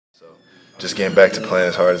just getting back to playing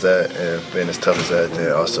as hard as that and being as tough as that,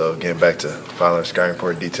 then also getting back to following scouting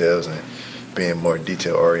report details and being more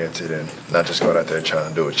detail-oriented and not just going out there trying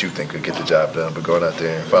to do what you think would get the job done, but going out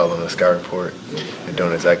there and following the scouting report and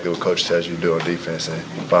doing exactly what coach tells you to do on defense and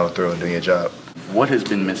following through and doing your job. What has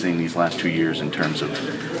been missing these last 2 years in terms of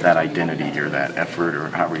that identity or that effort or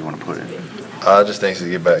however you want to put it? Just things to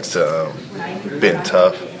get back to being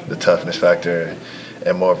tough, the toughness factor,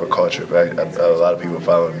 and more of a culture. Right? A lot of people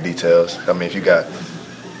following details. I mean, if you got,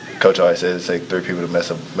 Coach always says it takes 3 people to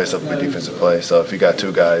mess up a defensive play. So if you got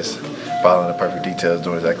 2 guys following the perfect details,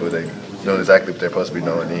 doing exactly what they're supposed to be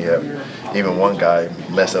doing, and you have even one guy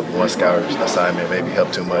mess up one scouter's assignment, maybe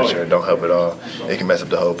help too much or don't help at all, it can mess up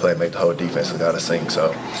the whole play, make the whole defense look out of sync.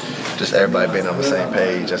 So just everybody being on the same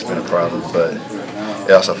page, that's been a problem. But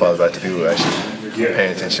it also falls back to people actually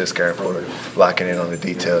paying attention to scouting report, locking in on the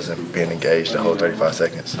details and being engaged the whole 35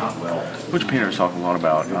 seconds. Coach Painter has talked a lot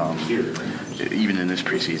about, even in this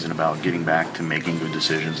preseason, about getting back to making good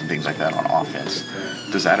decisions and things like that on offense.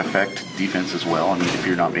 Does that affect defense as well? I mean, if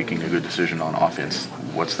you're not making a good decision on offense,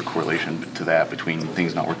 what's the correlation to that between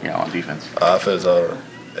things not working out on defense? I feel as though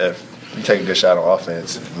if you take a good shot on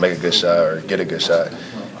offense, make a good shot or get a good shot,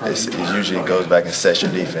 it usually goes back and sets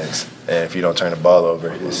your defense. And if you don't turn the ball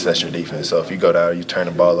over, it sets your defense. So if you go down, you turn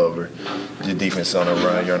the ball over, your defense is on the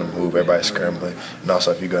run, you're on the move, everybody's scrambling. And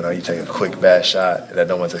also if you go down, you take a quick bad shot that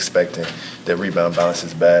no one's expecting, the rebound balance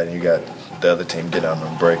is bad, and you got the other team get on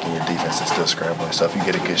the break and your defense is still scrambling. So if you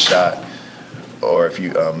get a good shot, or if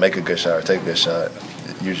you make a good shot or take a good shot,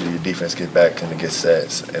 usually your defense gets back and it gets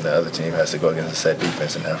sets, and the other team has to go against a set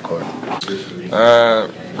defense in half court.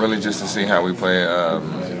 Really just to see how we play,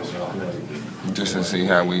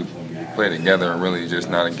 together, and really just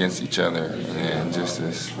not against each other, and just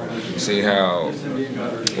to see how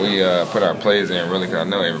we put our plays in, really, because I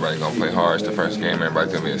know everybody's going to play hard. It's the first game,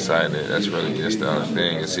 everybody's going to be excited. That's really just the other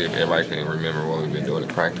thing, and see if everybody can remember what we've been doing in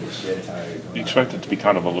practice. You expect it to be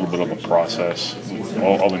kind of a little bit of a process with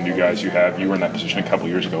all the new guys you have. You were in that position a couple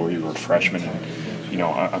of years ago where you were a freshman, and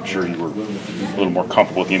I'm sure you were a little more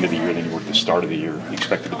comfortable at the end of the year than you were at the start of the year. You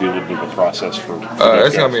expect it to be a little bit of a process for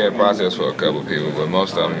it's going to be a process for a couple of people, but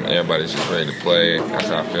most of them, everybody's just ready to play. That's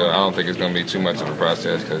how I feel. I don't think it's going to be too much of a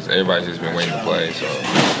process because everybody's just been waiting to play, so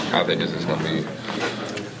I think it's just going to be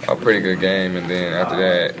a pretty good game, and then after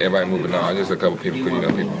that, everybody moving on. Just a couple people,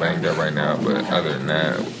 because people banged up right now, but other than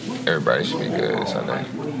that, everybody should be good Sunday.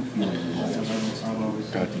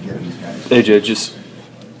 AJ, just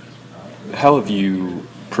how have you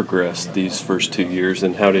progressed these first 2 years,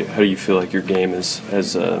 and how do you feel like your game has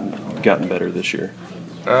gotten better this year?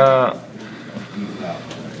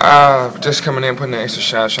 Just coming in, putting the extra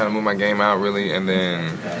shots, trying to move my game out really, and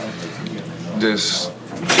then just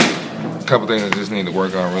a couple things I just need to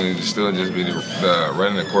work on really. To still just be the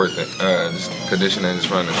running the court, just conditioning, just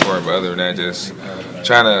running the court. But other than that, just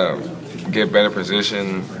trying to get better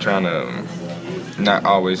position, trying to not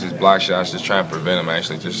always just block shots, just trying to prevent them,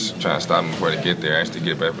 actually just trying to stop him before they get there, actually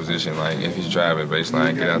get better position. Like if he's driving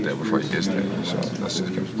baseline, get out there before he gets there. So that's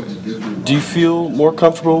just good. Do you feel more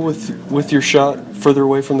comfortable with your shot further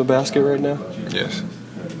away from the basket right now? Yes.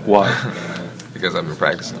 Why? Because I've been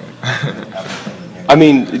practicing. I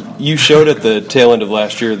mean, you showed at the tail end of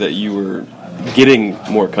last year that you were getting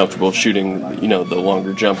more comfortable shooting, the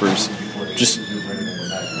longer jumpers. Just,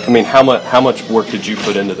 I mean, how much work did you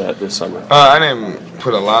put into that this summer? I didn't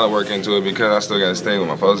put a lot of work into it because I still got to stay with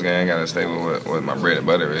my post game. I got to stay with what my bread and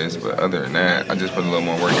butter is. But other than that, I just put a little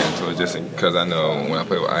more work into it just because I know when I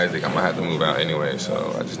play with Isaac, I'm going to have to move out anyway.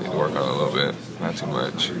 So I just need to work on it a little bit, not too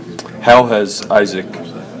much. How has Isaac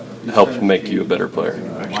helped make you a better player?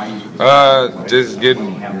 Just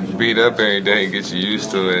getting beat up every day gets you used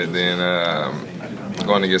to it. Then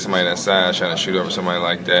going to get somebody that size, trying to shoot over somebody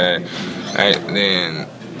like that. And then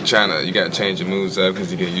you got to change your moves up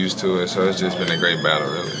because you get used to it. So it's just been a great battle,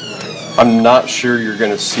 really. I'm not sure you're going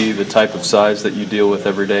to see the type of size that you deal with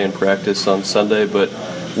every day in practice on Sunday, but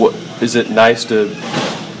is it nice to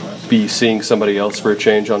be seeing somebody else for a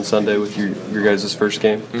change on Sunday with your guys' first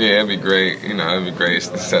game? Yeah, it'd be great. It'd be great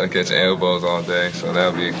instead of catching elbows all day. So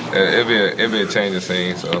it'd be a change of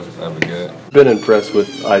scene. So that'd be good. Been impressed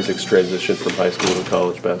with Isaac's transition from high school to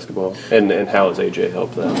college basketball, and how has AJ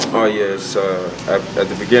helped that? Oh yeah, it's, at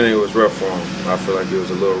the beginning it was rough for him. I feel like it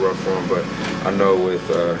was a little rough for him, but I know with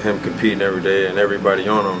him competing every day and everybody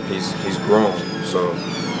on him, he's grown. So.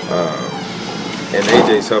 And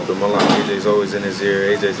AJ's helped him a lot. AJ's always in his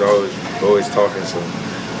ear. AJ's always talking. So,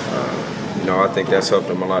 I think that's helped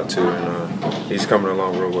him a lot too. And he's coming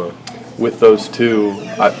along real well. With those two,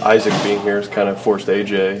 Isaac being here has kind of forced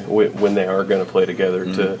AJ, when they are going to play together,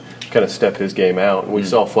 to kind of step his game out. We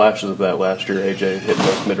saw flashes of that last year. AJ hitting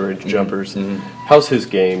those mid-range jumpers. How's his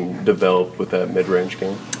game developed with that mid-range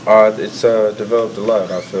game? It's developed a lot.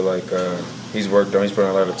 I feel like he's worked on. He's put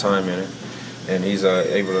a lot of time in it, and he's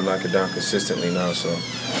able to knock it down consistently now. So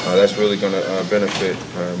that's really going to benefit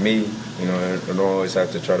me. You know, I don't always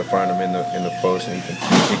have to try to find him in the post, and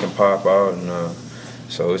he can pop out, and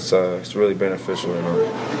so it's really beneficial. And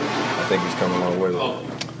I think he's come a long way with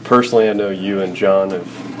it. Personally, I know you and John have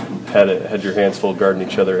had your hands full guarding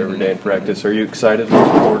each other every day in practice. Are you excited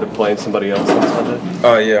looking forward to playing somebody else on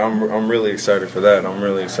Sunday? Yeah, I'm really excited for that. I'm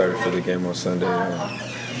really excited for the game on Sunday.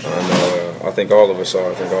 I think all of us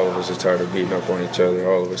are. I think all of us are tired of beating up on each other.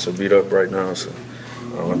 All of us are beat up right now, so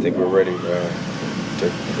I think we're ready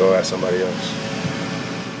to go at somebody else.